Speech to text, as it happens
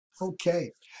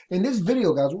Okay, in this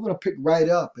video, guys, we're going to pick right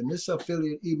up in this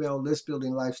affiliate email list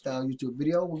building lifestyle YouTube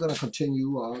video. We're going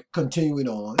to continuing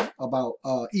on about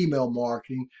email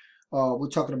marketing. We're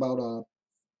talking about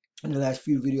in the last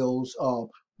few videos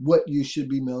what you should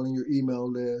be mailing your email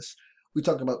list. We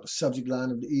talked about the subject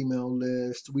line of the email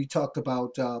list. We talked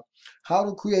about how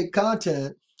to create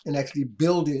content and actually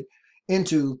build it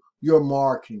into your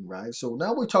marketing, right? So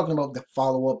now we're talking about the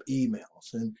follow-up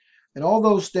emails and all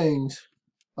those things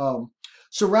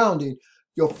surrounding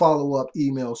your follow-up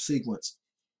email sequence.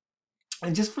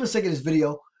 And just for the sake of this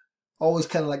video, always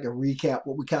kind of like to recap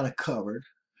what we kind of covered.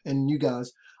 And you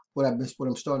guys, what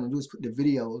I'm starting to do is put the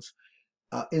videos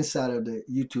inside of the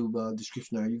YouTube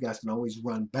description there. You guys can always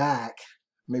run back.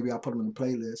 Maybe I'll put them in the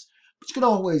playlist. But you can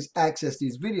always access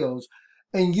these videos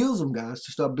and use them, guys,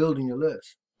 to start building your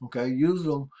list. Okay, use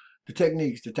them, the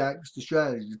techniques, the tactics, the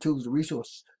strategies, the tools, the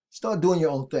resources. Start doing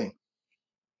your own thing.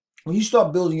 When you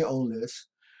start building your own list,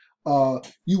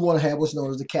 you want to have what's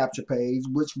known as the capture page,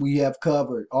 which we have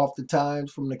covered.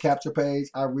 Oftentimes from the capture page,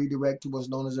 I redirect to what's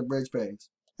known as a bridge page.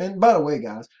 And by the way,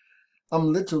 guys,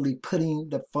 I'm literally putting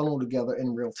the funnel together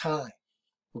in real time.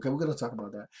 Okay, we're going to talk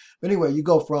about that. But anyway, you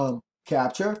go from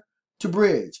capture to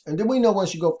bridge. And then we know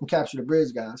once you go from capture to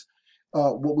bridge, guys,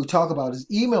 what we talk about is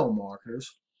email marketers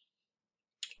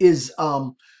is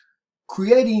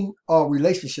creating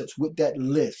relationships with that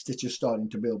list that you're starting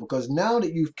to build. Because now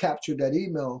that you've captured that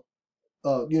email,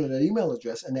 that email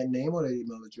address and that name on that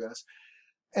email address,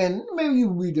 and maybe you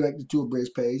redirect it to a bridge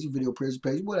page, a video bridge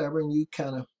page, whatever, and you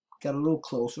kind of got a little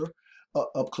closer,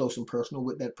 up close and personal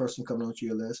with that person coming onto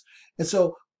your list. And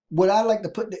so what I like to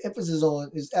put the emphasis on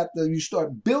is after you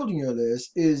start building your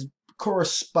list is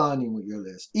corresponding with your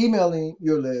list, emailing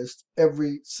your list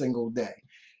every single day.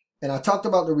 And I talked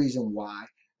about the reason why.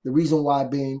 The reason why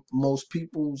being most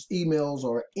people's emails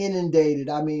are inundated.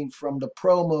 I mean, from the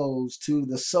promos to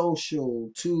the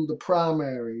social to the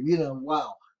primary,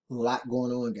 wow, a lot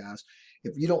going on, guys.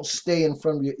 If you don't stay in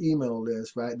front of your email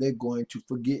list, right, they're going to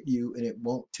forget you and it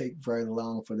won't take very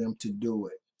long for them to do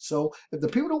it. So if the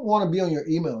people don't want to be on your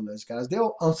email list, guys,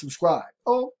 they'll unsubscribe.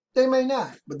 Oh, they may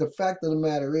not. But the fact of the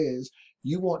matter is,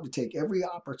 you want to take every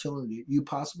opportunity you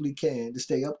possibly can to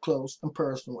stay up close and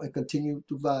personal and continue to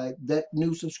provide that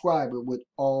new subscriber with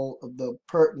all of the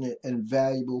pertinent and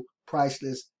valuable,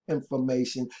 priceless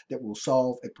information that will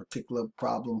solve a particular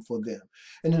problem for them.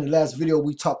 And in the last video,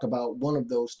 we talked about one of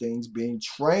those things being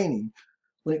training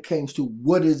when it comes to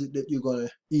what is it that you're going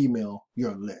to email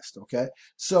your list, okay?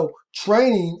 So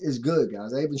training is good,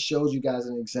 guys. I even showed you guys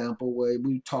an example where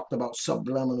we talked about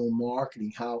subliminal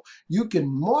marketing, how you can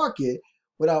market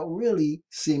without really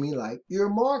seeming like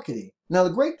you're marketing. Now, the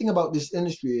great thing about this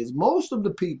industry is most of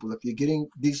the people, if you're getting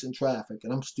decent traffic,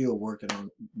 and I'm still working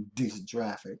on decent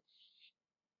traffic,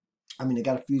 I mean, they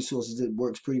got a few sources that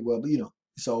works pretty well, but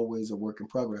it's always a work in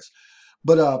progress.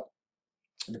 But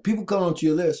the people coming onto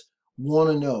your list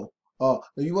want to know,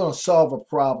 you want to solve a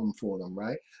problem for them,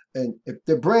 right? And if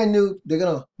they're brand new, they're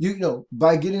gonna,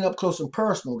 by getting up close and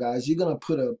personal, guys, you're gonna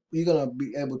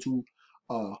be able to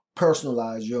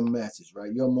personalize your message,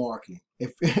 right? Your marketing,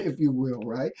 if you will,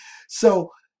 right? So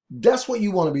that's what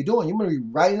you want to be doing. You want to be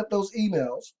writing up those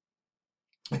emails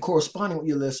and corresponding with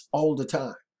your list all the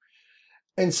time.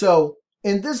 And so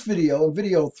in this video, in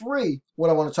video 3, what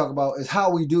I want to talk about is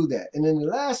how we do that. And in the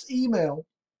last email,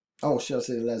 should I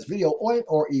say the last video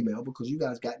or email, because you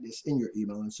guys got this in your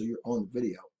email and so you're on the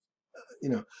video,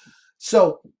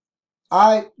 So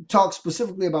I talked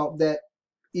specifically about that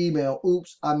email,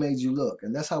 oops, I made you look.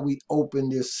 And that's how we open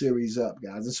this series up,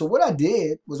 guys. And so what I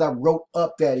did was I wrote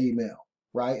up that email,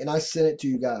 right? And I sent it to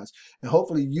you guys. And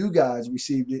hopefully you guys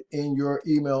received it in your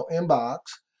email inbox,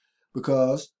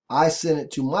 because I sent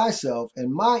it to myself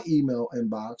in my email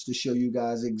inbox to show you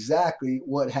guys exactly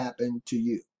what happened to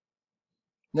you.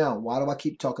 Now, why do I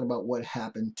keep talking about what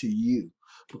happened to you?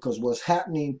 Because what's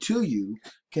happening to you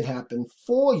can happen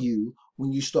for you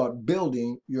when you start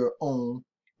building your own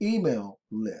email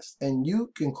list. And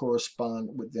you can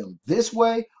correspond with them this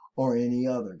way or any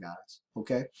other, guys.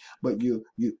 Okay? But you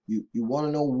want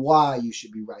to know why you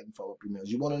should be writing follow-up emails.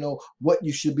 You want to know what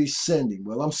you should be sending.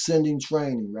 Well, I'm sending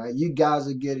training, right? You guys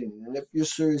are getting it. And if you're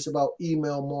serious about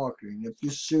email marketing, if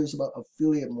you're serious about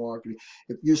affiliate marketing,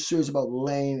 if you're serious about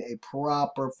laying a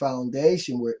proper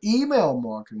foundation where email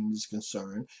marketing is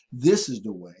concerned, this is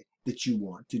the way that you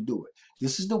want to do it.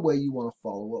 This is the way you want to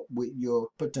follow up with your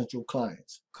potential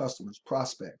clients, customers,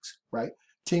 prospects, right?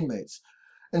 Teammates.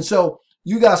 And so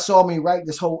you guys saw me write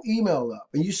this whole email up,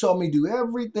 and you saw me do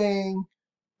everything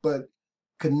but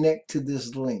connect to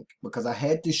this link, because I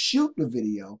had to shoot the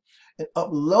video and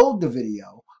upload the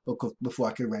video before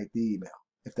I could write the email.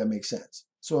 if that makes sense.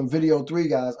 So in video 3,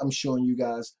 guys, I'm showing you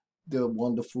guys the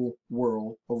wonderful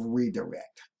world of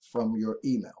redirect from your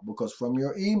email. Because from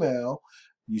your email,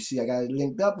 you see I got it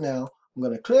linked up now. I'm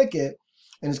going to click it,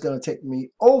 and it's going to take me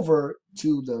over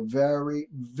to the very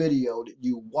video that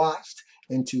you watched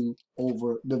and to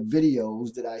over the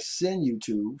videos that I send you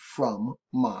to from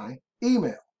my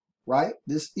email. Right?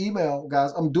 This email,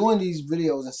 guys, I'm doing these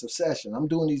videos in succession. I'm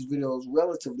doing these videos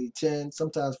relatively 10,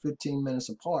 sometimes 15 minutes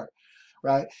apart,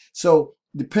 right? So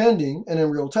depending and in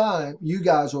real time, you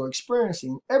guys are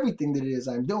experiencing everything that it is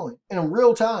I'm doing in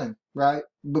real time, right?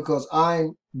 Because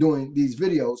I'm doing these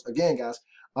videos, again, guys,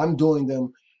 I'm doing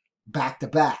them back to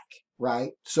back,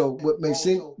 right? So what may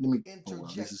seem, let me, hold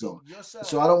on, this is on.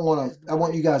 So I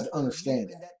want you guys to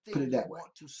understand that, put it that way.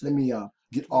 Let me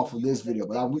get off of this video,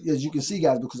 but as you can see,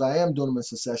 guys, because I am doing them in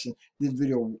succession, this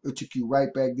video, it took you right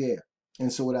back there.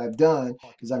 And so what I've done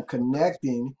is I'm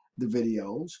connecting the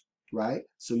videos, right?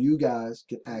 So you guys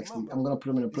can actually, I'm going to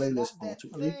put them in a playlist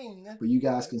ultimately, but you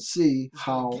guys can see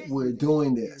how we're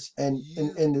doing this and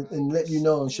let you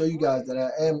know and show you guys that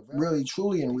I am really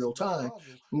truly in real time.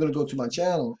 I'm going to go to my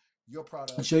channel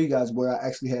and show you guys where I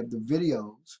actually have the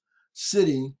videos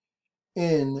sitting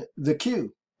in the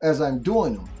queue as I'm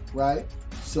doing them, right?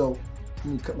 So let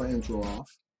me cut my intro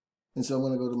off. And so I'm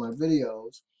going to go to my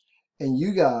videos, and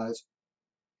you guys,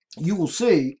 you will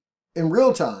see in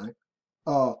real time,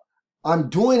 I'm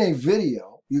doing a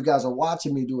video. You guys are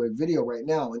watching me do a video right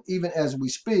now. And even as we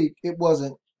speak, it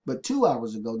wasn't but 2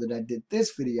 hours ago that I did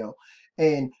this video.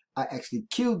 And I actually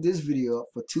queued this video up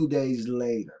for 2 days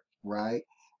later, right?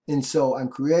 And so I'm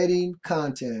creating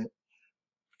content,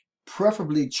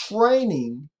 preferably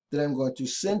training, that I'm going to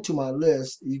send to my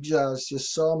list. You guys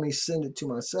just saw me send it to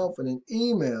myself in an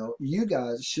email. You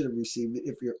guys should have received it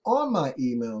if you're on my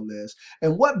email list.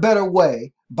 And what better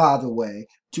way, by the way,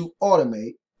 to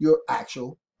automate your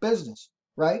actual business,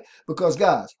 right? Because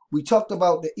guys, we talked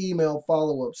about the email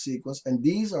follow-up sequence, and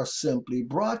these are simply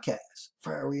broadcasts.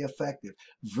 Very effective,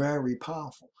 very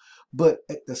powerful. But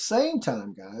at the same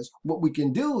time, guys, what we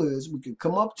can do is we can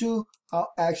come up to our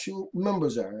actual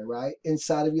members area, right,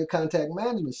 inside of your contact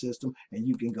management system, and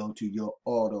you can go to your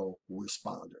auto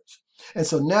responders. And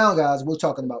so now, guys, we're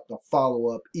talking about the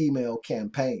follow-up email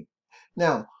campaign.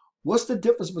 Now, what's the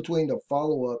difference between the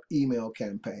follow-up email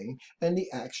campaign and the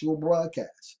actual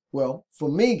broadcast? Well, for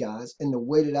me, guys, and the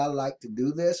way that I like to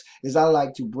do this is I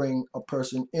like to bring a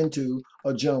person into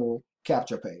a general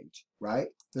capture page, right?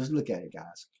 Let's look at it,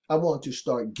 guys. I want to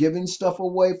start giving stuff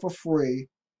away for free.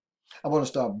 I want to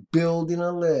start building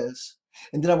a list.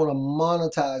 And then I want to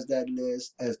monetize that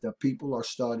list as the people are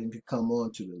starting to come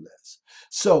onto the list.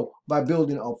 So by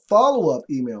building a follow-up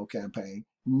email campaign,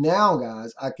 now,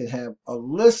 guys, I can have a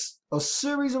list, a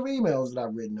series of emails that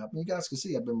I've written up. And you guys can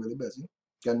see I've been really busy.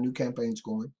 Got new campaigns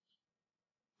going.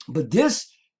 But this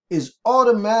is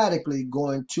automatically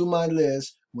going to my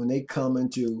list when they come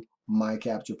into my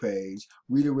capture page,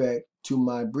 redirect to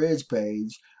my bridge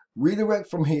page, redirect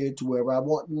from here to wherever I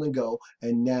want them to go,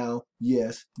 and now,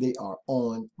 yes, they are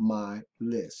on my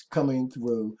list, coming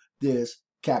through this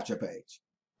capture page,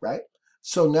 right?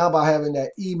 So now by having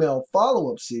that email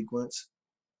follow-up sequence,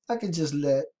 I can just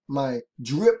let my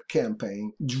drip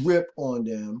campaign drip on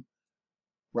them,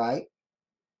 right?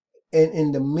 And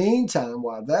in the meantime,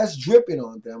 while that's dripping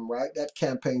on them, right, that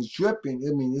campaign's dripping,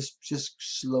 I mean, it's just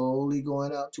slowly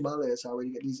going out to my list. I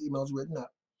already got these emails written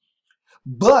up.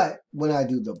 But when I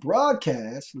do the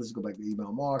broadcast, let's go back to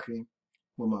email marketing.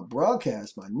 When my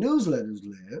broadcast, my newsletters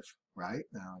live, right?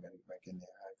 Now I got to get back in there,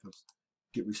 right? Because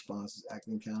get responses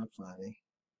acting kind of funny.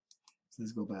 So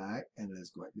let's go back and let's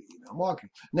go back to email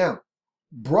marketing. Now,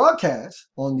 broadcast,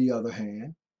 on the other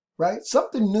hand, right?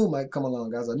 Something new might come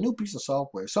along, guys. A new piece of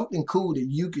software, something cool that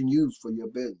you can use for your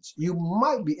business. You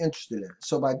might be interested in it.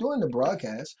 So by doing the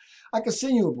broadcast, I can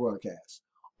send you a broadcast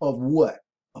of what?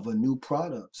 Of a new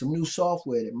product, some new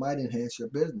software that might enhance your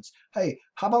business. Hey,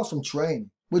 how about some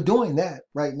training? We're doing that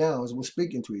right now as we're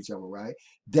speaking to each other, right?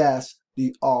 That's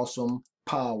the awesome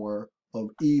power of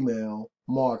email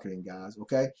marketing, guys,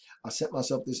 okay? I sent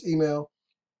myself this email.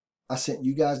 I sent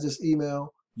you guys this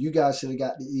email. You guys should have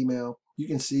got the email. You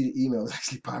can see the email is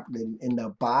actually populating in the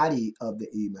body of the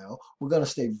email. We're going to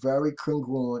stay very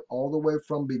congruent all the way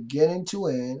from beginning to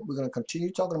end. We're going to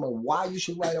continue talking about why you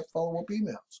should write up follow-up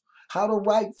emails, how to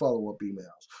write follow-up emails,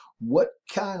 what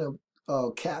kind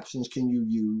of captions can you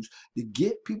use to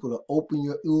get people to open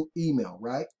your email,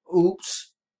 right?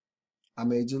 Oops, I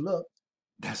made you look.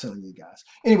 That's on you guys.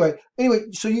 Anyway,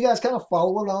 so you guys kind of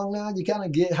follow along now. You kind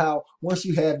of get how once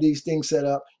you have these things set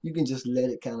up, you can just let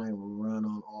it kind of run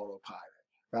on autopilot,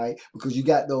 right? Because you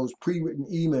got those pre-written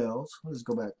emails. Let's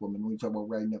go back for a minute. When we talk about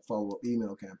writing that follow-up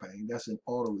email campaign, that's in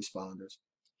autoresponders.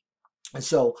 And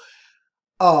so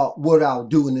what I'll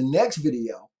do in the next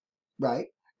video, right,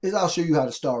 is I'll show you how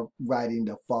to start writing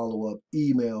the follow-up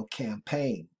email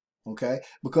campaign, okay?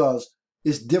 Because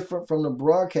it's different from the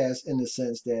broadcast in the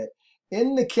sense that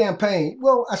in the campaign,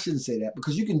 well, I shouldn't say that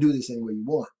because you can do this any way you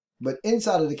want. But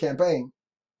inside of the campaign,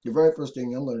 the very first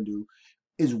thing I'm going to do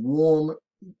is warm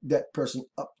that person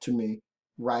up to me,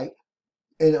 right?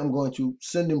 And I'm going to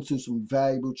send them to some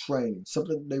valuable training,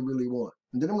 something they really want.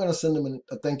 And then I'm going to send them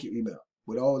a thank you email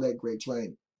with all that great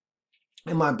training.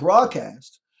 In my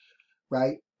broadcast,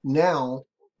 right now,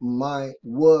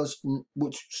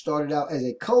 which started out as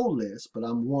a cold list, but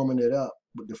I'm warming it up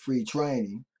with the free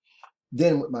training.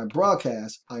 Then with my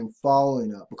broadcast, I'm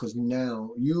following up because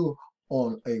now you're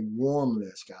on a warm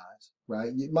list, guys,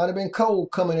 right? You might have been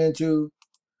cold coming into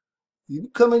you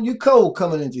cold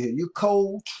coming into here. You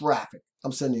cold traffic.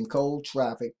 I'm sending cold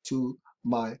traffic to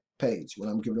my page when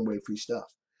I'm giving away free stuff.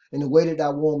 And the way that I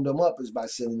warm them up is by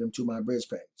sending them to my bridge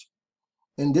page.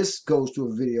 And this goes to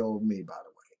a video of me, by the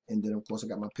way. And then, of course, I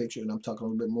got my picture and I'm talking a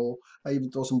little bit more. I even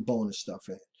throw some bonus stuff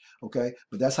in, okay?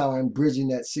 But that's how I'm bridging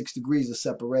that 6 degrees of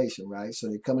separation, right? So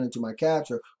they're coming into my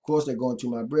capture. Of course, they're going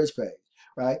to my bridge page,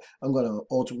 right? I'm going to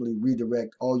ultimately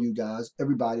redirect all you guys.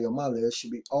 Everybody on my list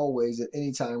should be always at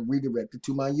any time redirected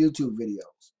to my YouTube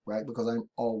videos, right? Because I'm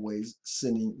always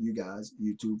sending you guys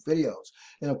YouTube videos.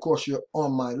 And, of course, you're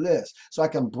on my list. So I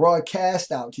can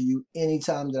broadcast out to you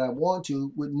anytime that I want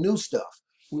to with new stuff.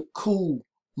 With cool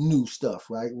new stuff,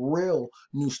 right? Real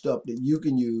new stuff that you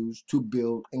can use to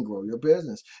build and grow your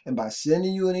business. And by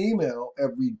sending you an email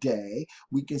every day,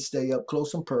 we can stay up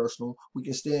close and personal. We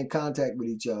can stay in contact with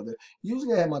each other.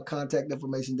 Usually I have my contact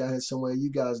information down here somewhere.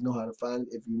 You guys know how to find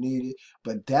it if you need it.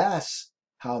 But that's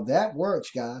how that works,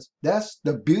 guys. That's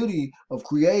the beauty of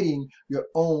creating your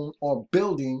own or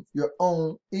building your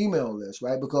own email list,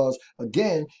 right? Because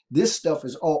again, this stuff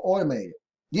is all automated.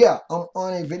 Yeah, I'm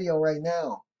on a video right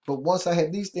now. But once I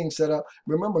have these things set up,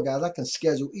 remember, guys, I can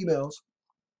schedule emails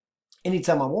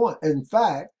anytime I want. In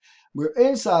fact, we're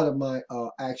inside of my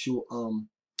actual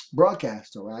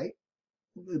broadcast, all right?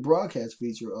 The broadcast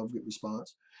feature of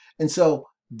GetResponse. And so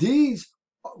these,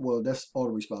 well, that's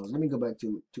autoresponders. Let me go back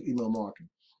to email marketing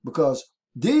because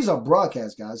these are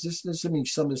broadcast, guys. Let me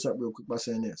sum this up real quick by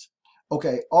saying this.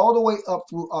 Okay, all the way up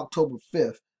through October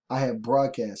 5th, I have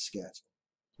broadcast scheduled.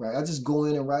 Right? I just go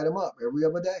in and write them up every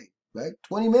other day, right?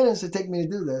 20 minutes it take me to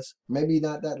do this. Maybe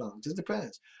not that long. It just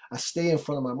depends. I stay in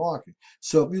front of my market.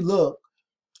 So if you look,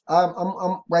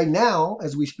 I'm right now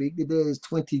as we speak. The day is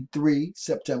 23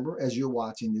 September as you're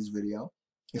watching this video.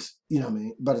 It's, you know what I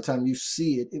mean? By the time you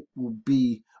see it, it will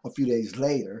be a few days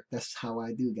later. That's how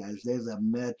I do, guys. There's a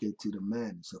method to the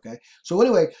madness, okay? So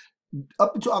anyway,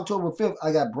 up until October 5th,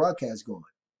 I got broadcasts going,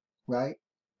 right?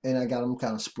 And I got them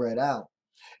kind of spread out.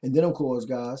 And then, of course,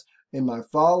 guys, in my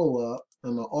follow-up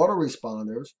and my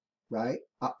autoresponders, right,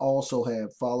 I also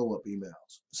have follow-up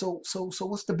emails. So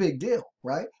what's the big deal,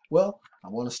 right? Well, I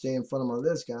want to stay in front of my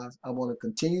list, guys. I want to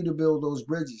continue to build those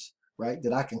bridges, right,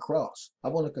 that I can cross. I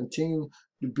want to continue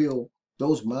to build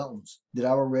those mountains that I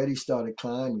already started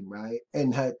climbing, right,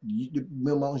 and the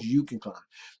mountains you can climb.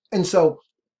 And so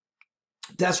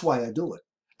that's why I do it.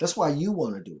 That's why you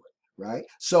want to do it. Right?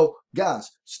 So guys,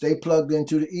 stay plugged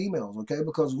into the emails, okay?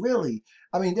 Because really,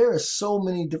 I mean, there are so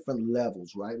many different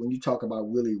levels, right? When you talk about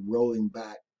really rolling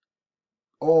back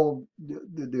all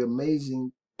the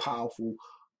amazing, powerful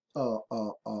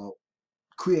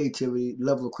creativity,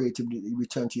 level of creativity that you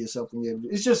return to yourself when you're able to.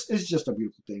 It's just a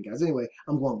beautiful thing, guys. Anyway,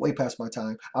 I'm going way past my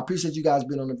time. I appreciate you guys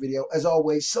being on the video. As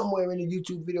always, somewhere in the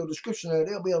YouTube video description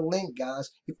there'll be a link, guys.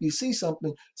 If you see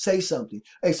something, say something.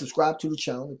 Hey, subscribe to the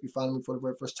channel if you're finding me for the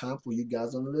very first time. For you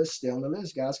guys on the list, stay on the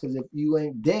list, guys, because if you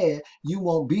ain't there, you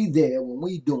won't be there when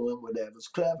we doing whatever's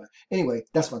clever. Anyway,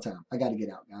 that's my time. I got to get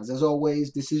out, guys. As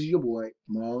always, this is your boy,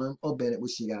 Marlon O Bennett,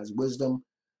 wishing you guys wisdom,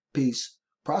 peace,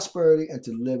 prosperity, and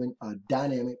to living a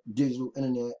dynamic digital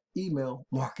internet email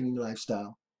marketing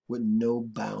lifestyle with no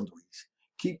boundaries.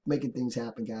 Keep making things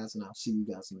happen, guys, and I'll see you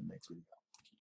guys in the next video.